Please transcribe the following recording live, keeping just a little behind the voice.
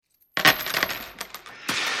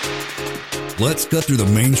Let's cut through the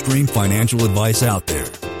mainstream financial advice out there.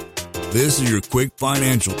 This is your quick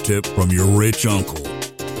financial tip from your rich uncle.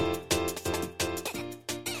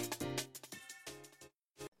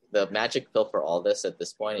 The magic pill for all this at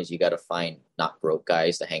this point is you got to find not broke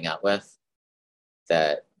guys to hang out with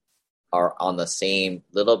that are on the same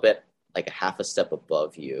little bit, like a half a step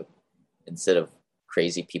above you, instead of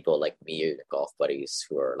crazy people like me or your golf buddies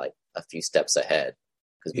who are like a few steps ahead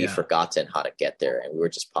because we've forgotten how to get there and we were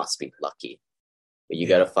just possibly lucky. But you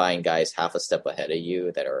got to find guys half a step ahead of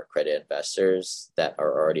you that are accredited investors that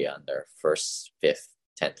are already on their first, fifth,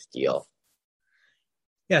 10th deal.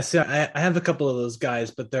 Yeah, so I have a couple of those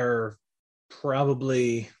guys, but they're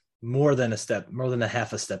probably more than a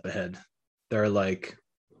half a step ahead. They're like,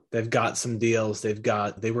 they've got some deals.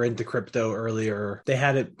 They were into crypto earlier. They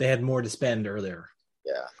had more to spend earlier.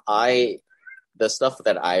 Yeah. The stuff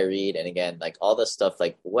that I read, and again, like all the stuff,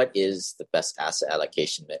 like what is the best asset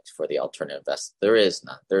allocation mix for the alternative investor? There is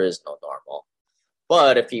none. There is no normal.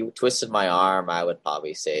 But if you twisted my arm, I would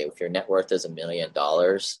probably say if your net worth is $1 million,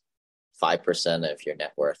 5% of your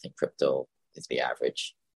net worth in crypto is the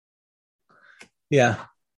average. Yeah,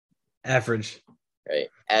 average. Right.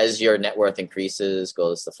 As your net worth increases,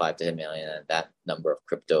 goes to 5 to 10 million, and that number of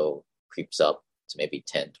crypto creeps up to maybe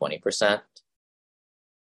 10, 20%.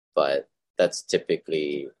 But that's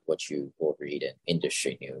typically what you will read in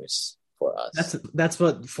industry news for us. That's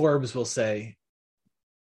what Forbes will say.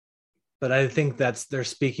 But I think they're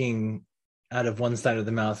speaking out of one side of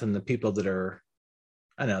the mouth, and the people that are,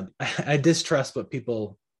 I don't know, I distrust what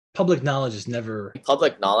public knowledge is never.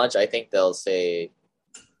 Public knowledge, I think they'll say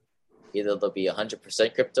either there'll be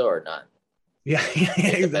 100% crypto or none. Yeah.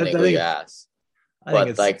 Depending who you ask.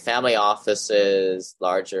 But like family offices,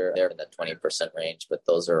 larger, they're in the 20% range, but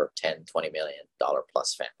those are $10, $20 million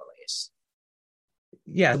plus families.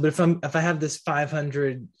 Yeah, but if I have this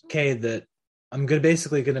 $500K that I'm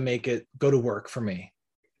basically going to make it go to work for me.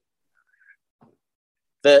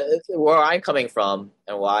 Where I'm coming from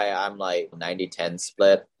and why I'm like 90-10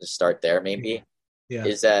 split, to start there maybe,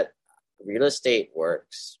 is that real estate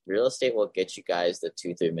works. Real estate will get you guys the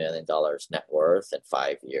 $2-3 million net worth in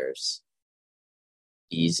 5 years.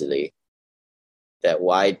 Easily. That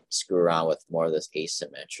why screw around with more of this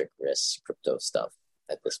asymmetric risk crypto stuff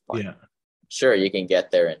at this point? Yeah. Sure, you can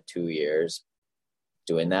get there in 2 years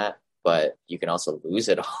doing that, but you can also lose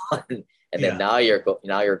it all. And then now your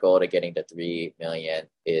goal to getting to 3 million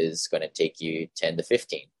is going to take you 10 to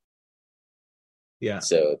 15. Yeah.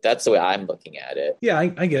 So that's the way I'm looking at it. Yeah,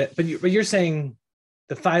 I get it. But you're saying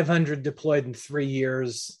the 500 deployed in 3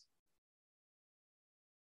 years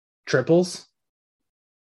triples?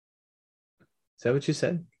 Is that what you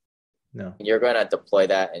said? No. You're going to deploy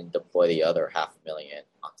that and deploy the other 500,000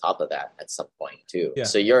 on top of that at some point too. Yeah.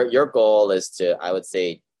 So your goal is to, I would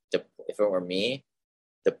say, if it were me,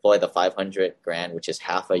 deploy the 500 grand, which is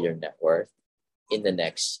half of your net worth, in the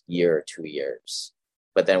next year or 2 years.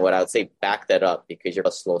 But then what I would say, back that up because you're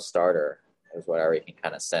a slow starter, is what I already can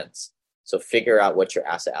kind of sense. So figure out what your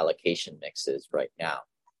asset allocation mix is right now.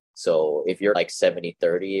 So if you're like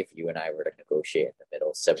 70-30, if you and I were to negotiate in the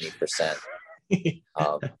middle, 70%.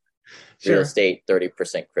 Real estate,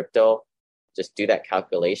 30% crypto, just do that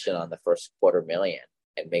calculation on the first $250,000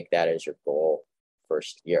 and make that as your goal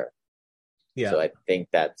first year. So I think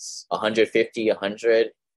that's 150,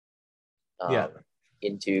 100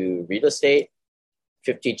 into real estate,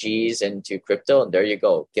 50 G's into crypto, and there you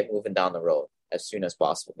go. Get moving down the road as soon as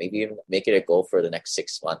possible. Maybe even make it a goal for the next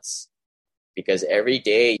 6 months. Because every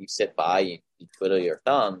day you sit by, you twiddle your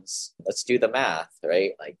thumbs. Let's do the math,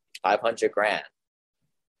 right? Like 500 grand.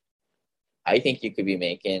 I think you could be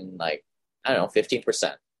making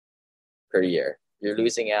 15% per year. You're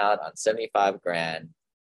losing out on 75 grand.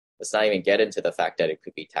 Let's not even get into the fact that it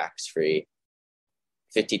could be tax-free.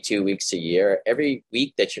 52 weeks a year. Every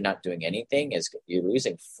week that you're not doing anything you're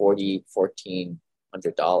losing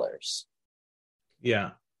 $1,400. Yeah.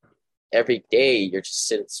 Every day you're just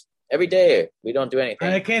sitting. Every day we don't do anything.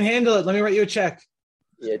 I can't handle it. Let me write you a check.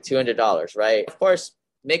 Yeah, $200, right? Of course,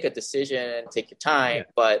 make a decision, take your time,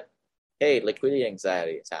 but hey, liquidity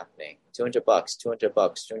anxiety is happening. $200,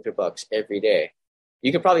 $200 every day.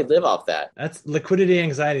 You could probably live off that. That's liquidity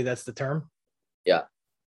anxiety. That's the term. Yeah.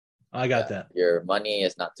 I got that. Your money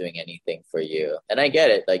is not doing anything for you. And I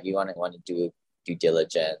get it. Like you want to do due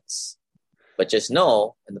diligence, but just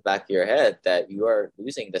know in the back of your head that you are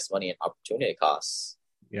losing this money in opportunity costs.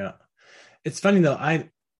 Yeah. It's funny though.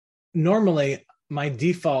 Normally my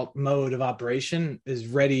default mode of operation is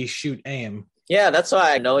ready, shoot, aim. Yeah, that's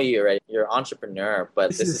why I know you, right? You're an entrepreneur,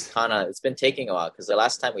 but this is kind of, it's been taking a while because the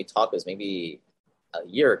last time we talked was maybe a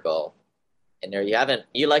year ago. And there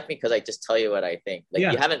you like me because I just tell you what I think. Like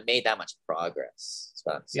Yeah. you haven't made that much progress. That's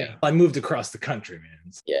what I'm saying. Yeah, I moved across the country,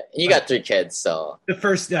 man. Yeah. And you got 3 kids, so The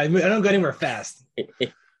first, I don't go anywhere fast.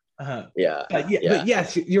 yeah. But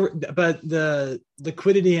yes, but the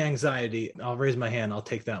liquidity anxiety, I'll raise my hand. I'll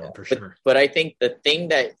take that one for sure. But I think the thing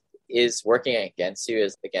that is working against you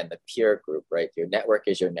is, again, the peer group, right? Your network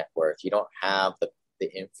is your net worth. You don't have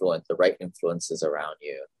the influence, the right influences around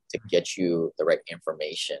you to get you the right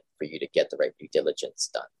information for you to get the right due diligence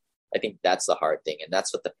done. I think that's the hard thing. And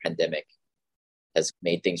that's what the pandemic has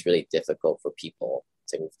made things really difficult for people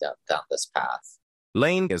to move down this path.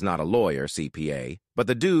 Lane is not a lawyer, CPA, but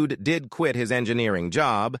the dude did quit his engineering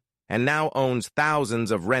job and now owns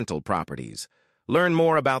thousands of rental properties. Learn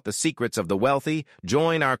more about the secrets of the wealthy.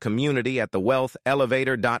 Join our community at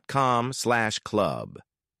thewealthelevator.com/club.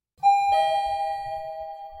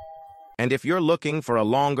 And if you're looking for a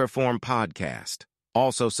longer form podcast,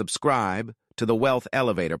 also subscribe to the Wealth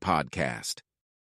Elevator podcast.